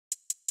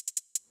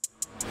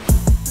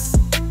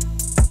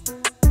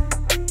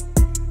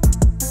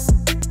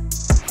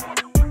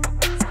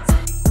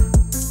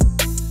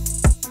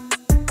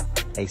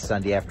a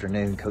Sunday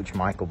afternoon. Coach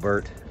Michael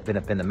Burt, been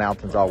up in the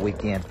mountains all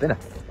weekend. Been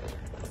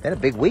a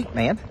big week,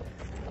 man.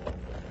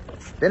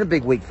 Been a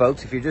big week,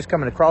 folks. If you're just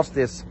coming across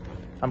this,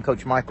 I'm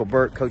Coach Michael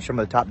Burt, coach some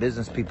of the top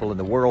business people in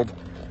the world,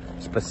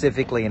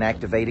 specifically in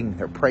activating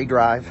their prey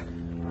drive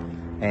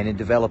and in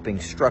developing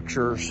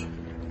structures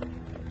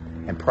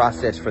and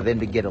process for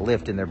them to get a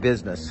lift in their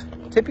business,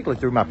 typically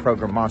through my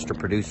program, Monster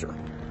Producer.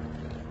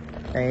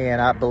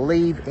 And I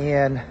believe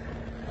in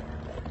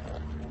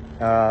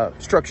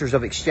structures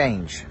of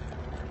exchange.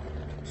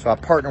 So I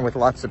partner with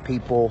lots of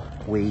people.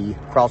 We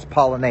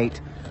cross-pollinate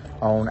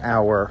on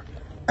our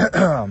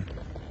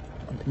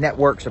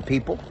networks of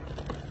people.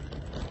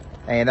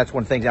 And that's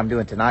one of the things I'm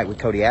doing tonight with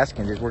Cody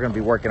Askins is we're going to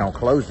be working on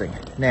closing.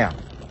 Now,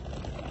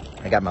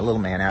 I got my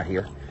little man out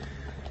here,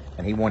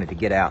 and he wanted to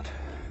get out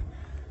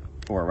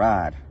for a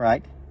ride,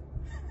 right?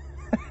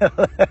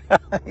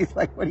 He's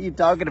like, what are you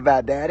talking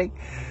about, Daddy?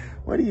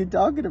 What are you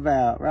talking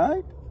about,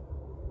 right?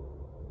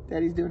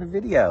 Daddy's doing a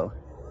video.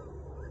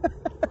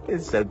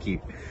 It's so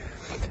cute.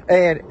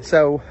 And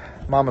so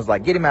Mama's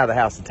like, get him out of the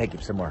house and take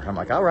him somewhere. I'm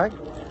like, all right,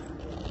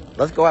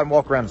 let's go out and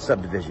walk around the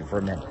subdivision for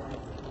a minute.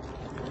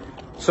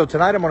 So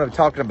tonight I'm going to be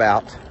talking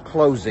about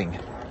closing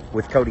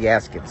with Cody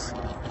Askins.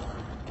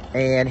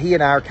 And he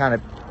and I are kind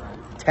of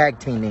tag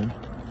teaming.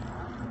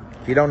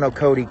 If you don't know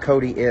Cody,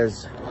 Cody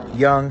is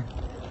young,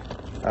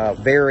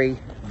 very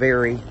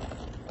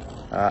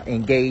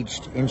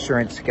engaged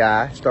insurance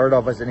guy. Started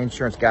off as an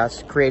insurance guy,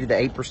 created the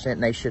 8%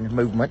 Nation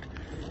movement.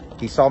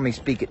 He saw me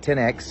speak at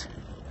 10X,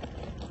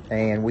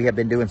 and we have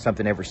been doing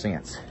something ever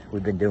since.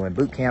 We've been doing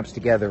boot camps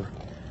together.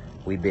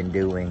 We've been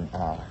doing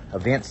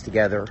events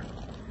together,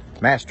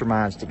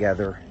 masterminds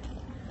together.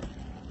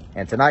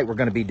 And tonight we're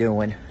going to be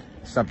doing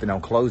something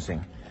on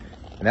closing.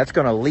 And that's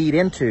going to lead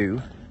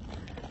into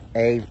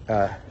a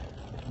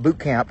boot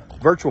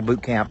camp, virtual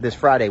boot camp this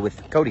Friday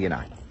with Cody and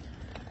I.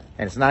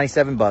 And it's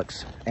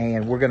 $97,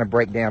 and we're going to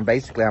break down,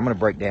 basically I'm going to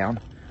break down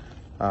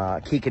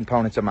key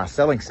components of my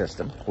selling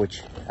system,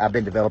 which I've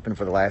been developing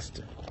for the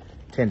last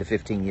 10 to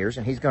 15 years,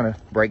 and he's going to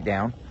break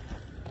down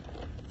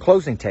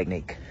closing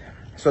technique.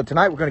 So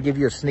tonight we're going to give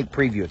you a sneak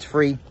preview. It's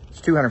free. It's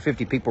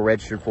 250 people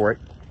registered for it.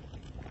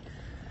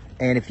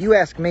 And if you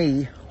ask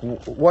me,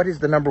 what is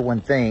the number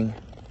one thing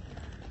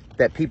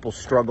that people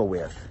struggle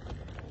with?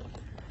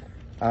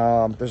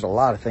 There's a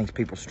lot of things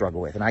people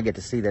struggle with, and I get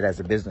to see that as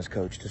a business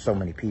coach to so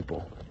many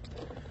people.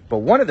 But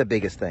one of the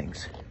biggest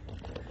things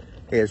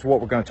is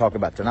what we're going to talk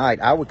about tonight.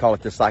 I would call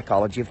it the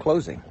psychology of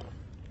closing.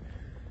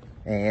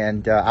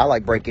 And I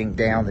like breaking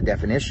down the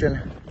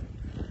definition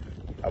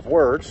of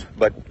words,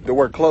 but the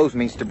word close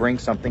means to bring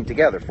something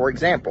together. For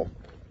example,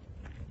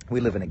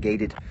 we live in a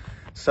gated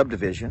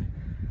subdivision.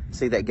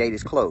 See, that gate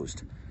is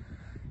closed,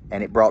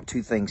 and it brought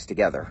two things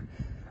together,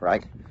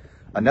 right?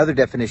 Another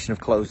definition of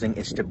closing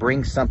is to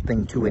bring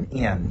something to an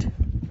end.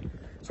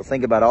 So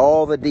think about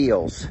all the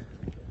deals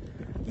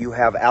you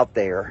have out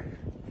there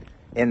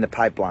in the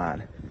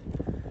pipeline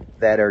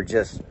that are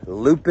just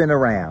looping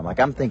around. Like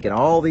I'm thinking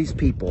all these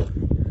people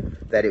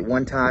that at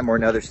one time or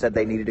another said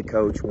they needed a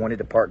coach, wanted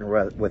to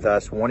partner with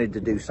us, wanted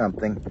to do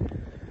something,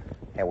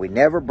 and we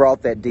never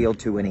brought that deal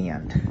to an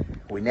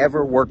end. We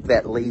never worked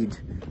that lead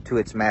to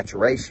its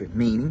maturation,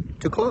 meaning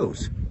to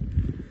close.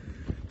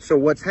 So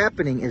what's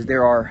happening is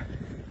there are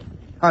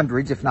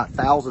hundreds, if not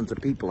thousands of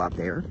people out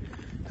there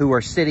who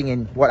are sitting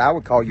in what I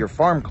would call your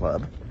farm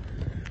club.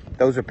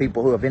 Those are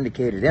people who have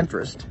indicated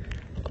interest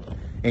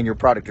in your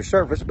product or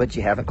service, but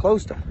you haven't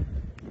closed them.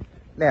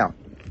 Now,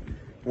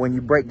 when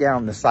you break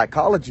down the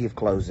psychology of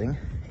closing,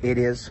 it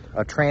is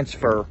a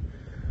transfer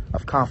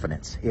of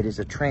confidence. It is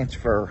a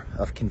transfer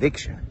of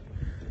conviction.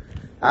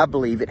 I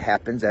believe it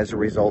happens as a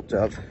result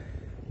of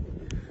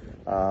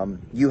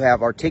you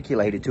have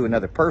articulated to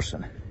another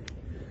person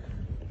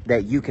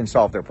that you can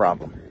solve their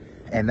problem,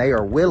 and they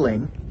are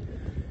willing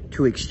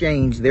to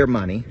exchange their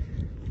money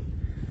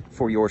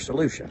for your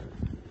solution.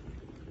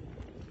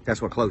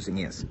 That's what closing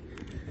is.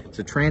 It's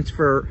a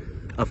transfer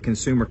of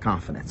consumer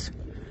confidence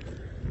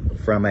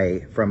from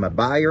a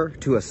buyer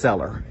to a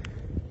seller,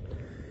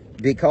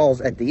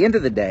 because at the end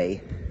of the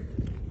day,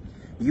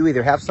 you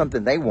either have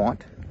something they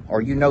want,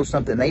 or you know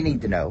something they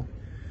need to know,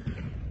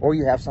 or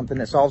you have something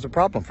that solves a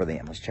problem for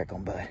them. Let's check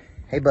on Bud.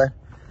 Hey, Bud.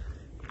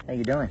 How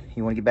you doing?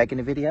 You want to get back in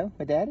the video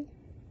with Daddy?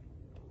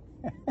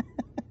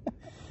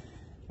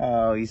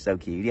 Oh, he's so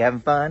cute. You having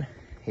fun?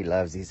 He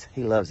loves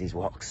these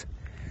walks.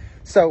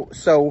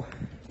 So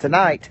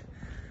tonight,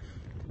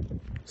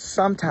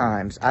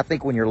 sometimes I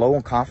think when you're low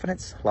on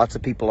confidence, lots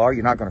of people are,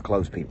 you're not going to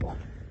close people.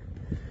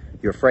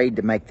 You're afraid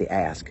to make the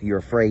ask. You're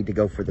afraid to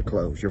go for the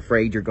close. You're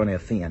afraid you're going to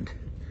offend.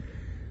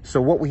 So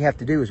what we have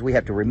to do is we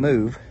have to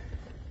remove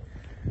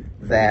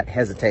that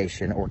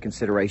hesitation or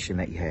consideration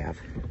that you have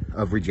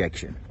of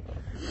rejection.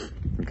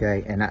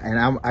 Okay, and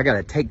I got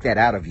to take that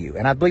out of you,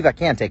 and I believe I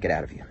can take it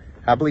out of you.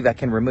 I believe I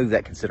can remove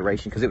that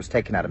consideration because it was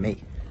taken out of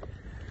me.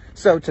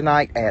 So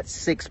tonight at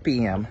 6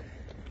 p.m.,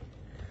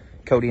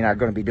 Cody and I are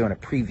going to be doing a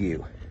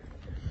preview,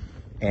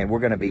 and we're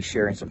going to be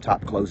sharing some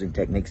top closing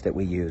techniques that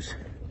we use.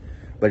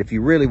 But if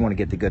you really want to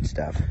get the good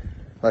stuff,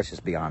 let's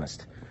just be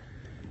honest.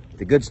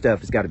 the good stuff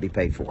has got to be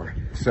paid for.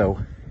 So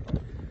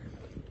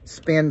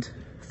spend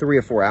 3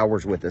 or 4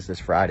 hours with us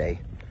this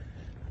Friday,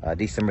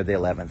 December the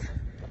 11th.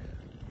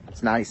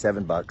 It's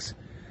 97 bucks.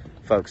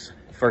 Folks,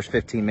 first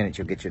 15 minutes,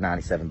 you'll get your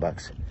 97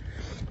 bucks.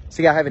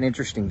 See, I have an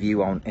interesting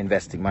view on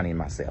investing money in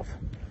myself.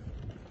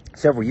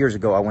 Several years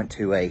ago, I went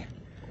to a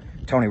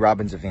Tony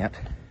Robbins event,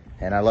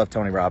 and I love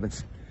Tony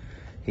Robbins.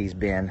 He's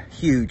been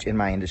huge in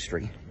my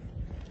industry.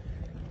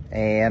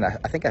 And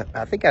I think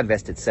I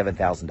invested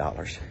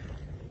 $7,000.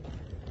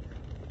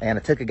 And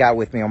I took a guy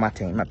with me on my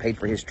team. I paid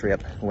for his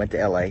trip, went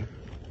to LA,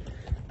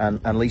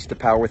 unleashed the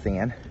power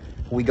within.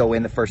 We go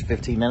in the first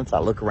 15 minutes, I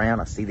look around,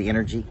 I see the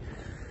energy,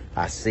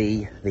 I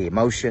see the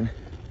emotion,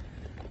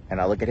 and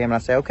I look at him and I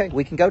say, okay,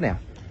 we can go now.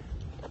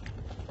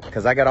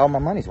 Because I got all my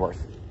money's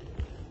worth.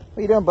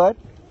 What you doing, bud?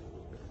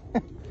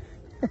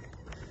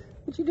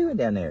 What you doing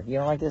down there? You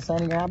don't like the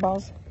sun in your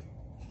eyeballs?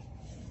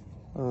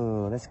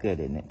 Oh, that's good,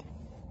 isn't it?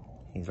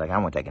 He's like, I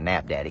want to take a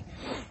nap, Daddy.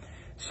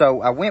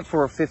 So I went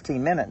for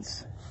 15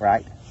 minutes,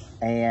 right?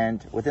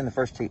 And within the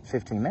first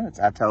 15 minutes,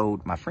 I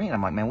told my friend,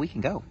 I'm like, man, we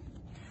can go.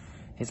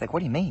 He's like,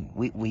 what do you mean?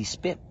 We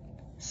spent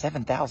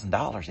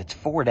 $7,000. It's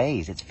 4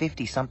 days. It's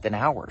 50-something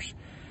hours.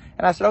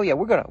 And I said, oh yeah,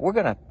 we're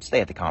gonna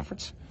stay at the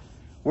conference.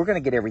 We're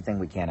gonna get everything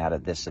we can out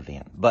of this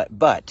event.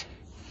 But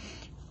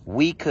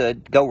we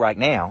could go right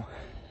now,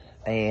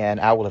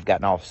 and I will have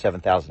gotten all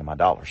 7,000 of my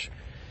dollars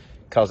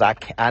because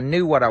I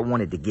knew what I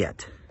wanted to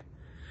get.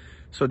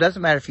 So it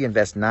doesn't matter if you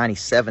invest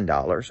 $97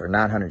 or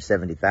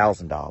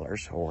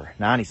 $970,000 or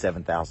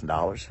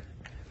 $97,000.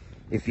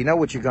 If you know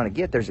what you're going to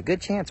get, there's a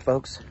good chance,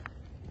 folks,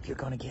 you're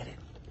going to get it.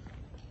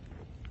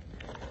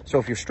 So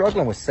if you're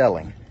struggling with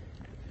selling,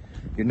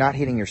 you're not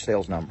hitting your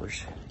sales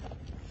numbers,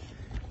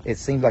 it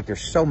seems like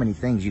there's so many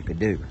things you could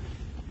do.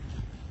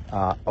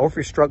 Or if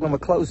you're struggling with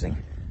closing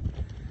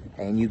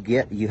and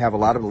you have a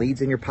lot of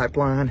leads in your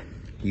pipeline,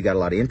 you got a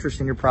lot of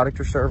interest in your product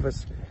or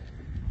service,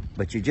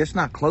 but you're just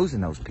not closing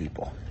those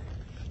people.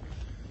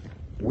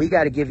 We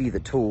got to give you the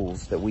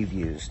tools that we've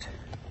used.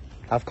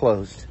 I've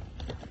closed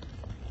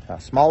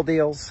small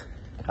deals.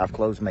 I've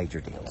closed major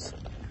deals.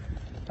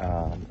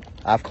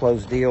 I've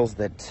closed deals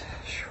that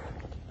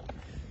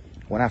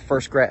when I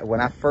first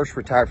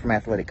retired from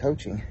athletic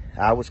coaching,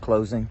 I was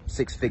closing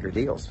 6-figure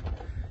deals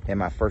in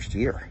my first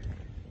year.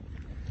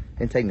 It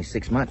didn't take me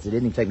 6 months. It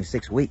didn't even take me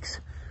 6 weeks.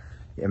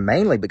 And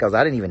mainly because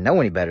I didn't even know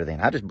any better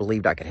then. I just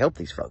believed I could help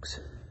these folks.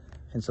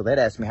 And so they'd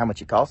ask me how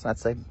much it cost, and I'd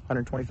say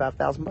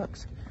 125,000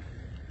 bucks.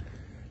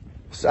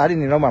 So I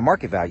didn't even know my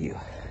market value.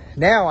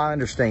 Now I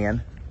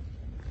understand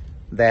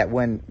that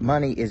when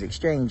money is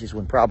exchanged is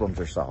when problems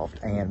are solved.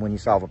 And when you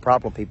solve a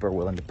problem, people are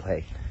willing to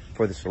pay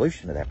for the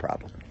solution to that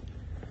problem.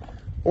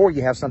 Or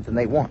you have something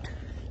they want.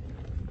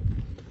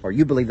 Or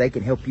you believe they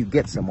can help you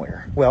get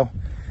somewhere. Well,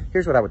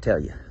 here's what I would tell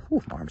you.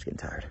 Ooh, my arm's getting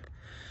tired.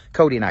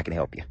 Cody and I can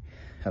help you.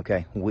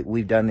 Okay,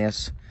 we've done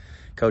this.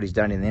 Cody's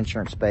done it in the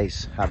insurance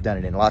space. I've done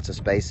it in lots of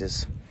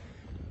spaces.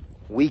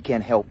 We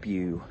can help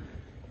you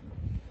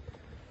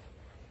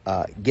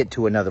get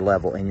to another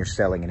level in your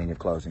selling and in your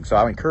closing. So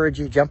I encourage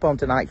you, jump on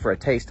tonight for a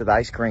taste of the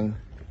ice cream.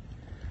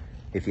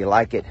 If you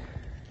like it,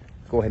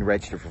 go ahead and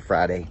register for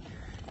Friday.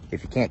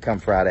 If you can't come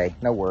Friday,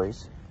 no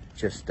worries.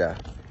 Just,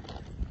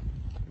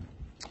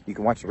 you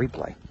can watch the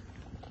replay.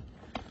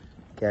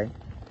 Okay?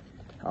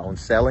 On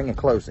selling and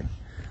closing.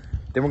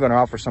 Then we're going to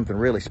offer something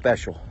really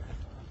special.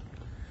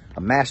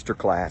 A master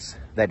class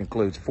that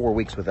includes 4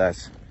 weeks with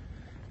us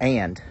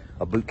and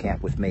a boot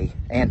camp with me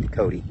and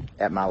Cody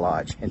at my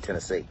lodge in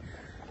Tennessee.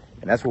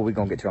 And that's where we're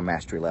going to get to a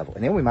mastery level.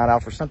 And then we might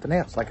offer something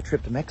else, like a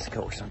trip to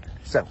Mexico or something.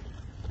 So,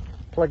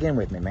 plug in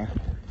with me, man.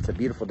 It's a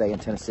beautiful day in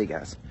Tennessee,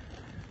 guys.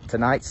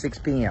 Tonight, 6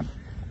 p.m.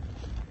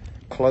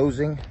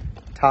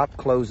 Top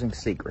closing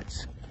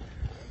secrets.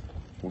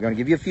 We're going to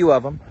give you a few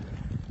of them.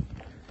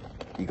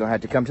 You're going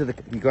to come to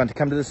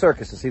the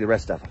circus to see the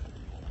rest of them.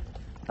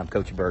 I'm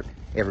Coach Burt.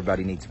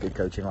 Everybody needs a good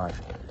coach in life.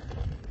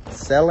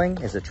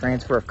 Selling is a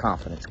transfer of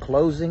confidence.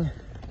 Closing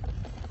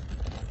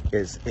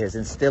is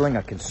instilling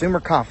a consumer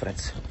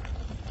confidence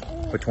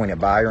between a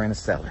buyer and a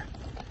seller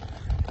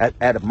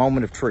at a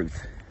moment of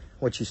truth.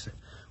 What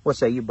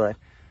say you, bud?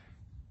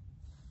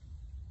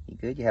 You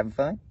good? You having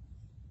fun?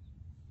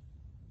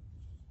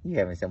 You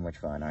having so much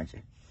fun, aren't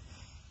you?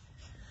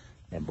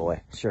 And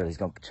boy, surely he's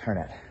going to turn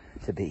out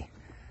to be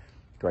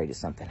great at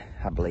something.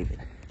 I believe it.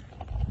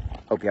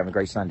 Hope you're having a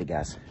great Sunday,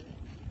 guys.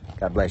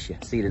 God bless you.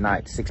 See you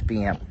tonight, 6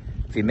 p.m.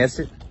 If you missed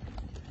it,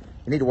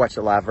 you need to watch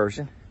the live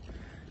version.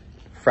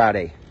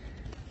 Friday,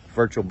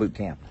 virtual boot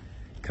camp.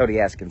 Cody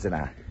Askins and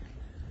I.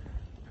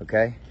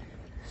 Okay?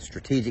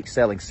 Strategic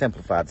Selling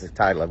Simplified is the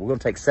title of it. We're going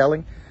to take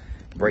selling,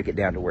 break it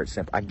down to where it's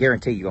simple. I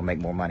guarantee you're going to make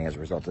more money as a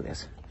result of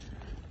this.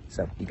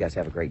 So, you guys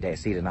have a great day.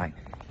 See you tonight.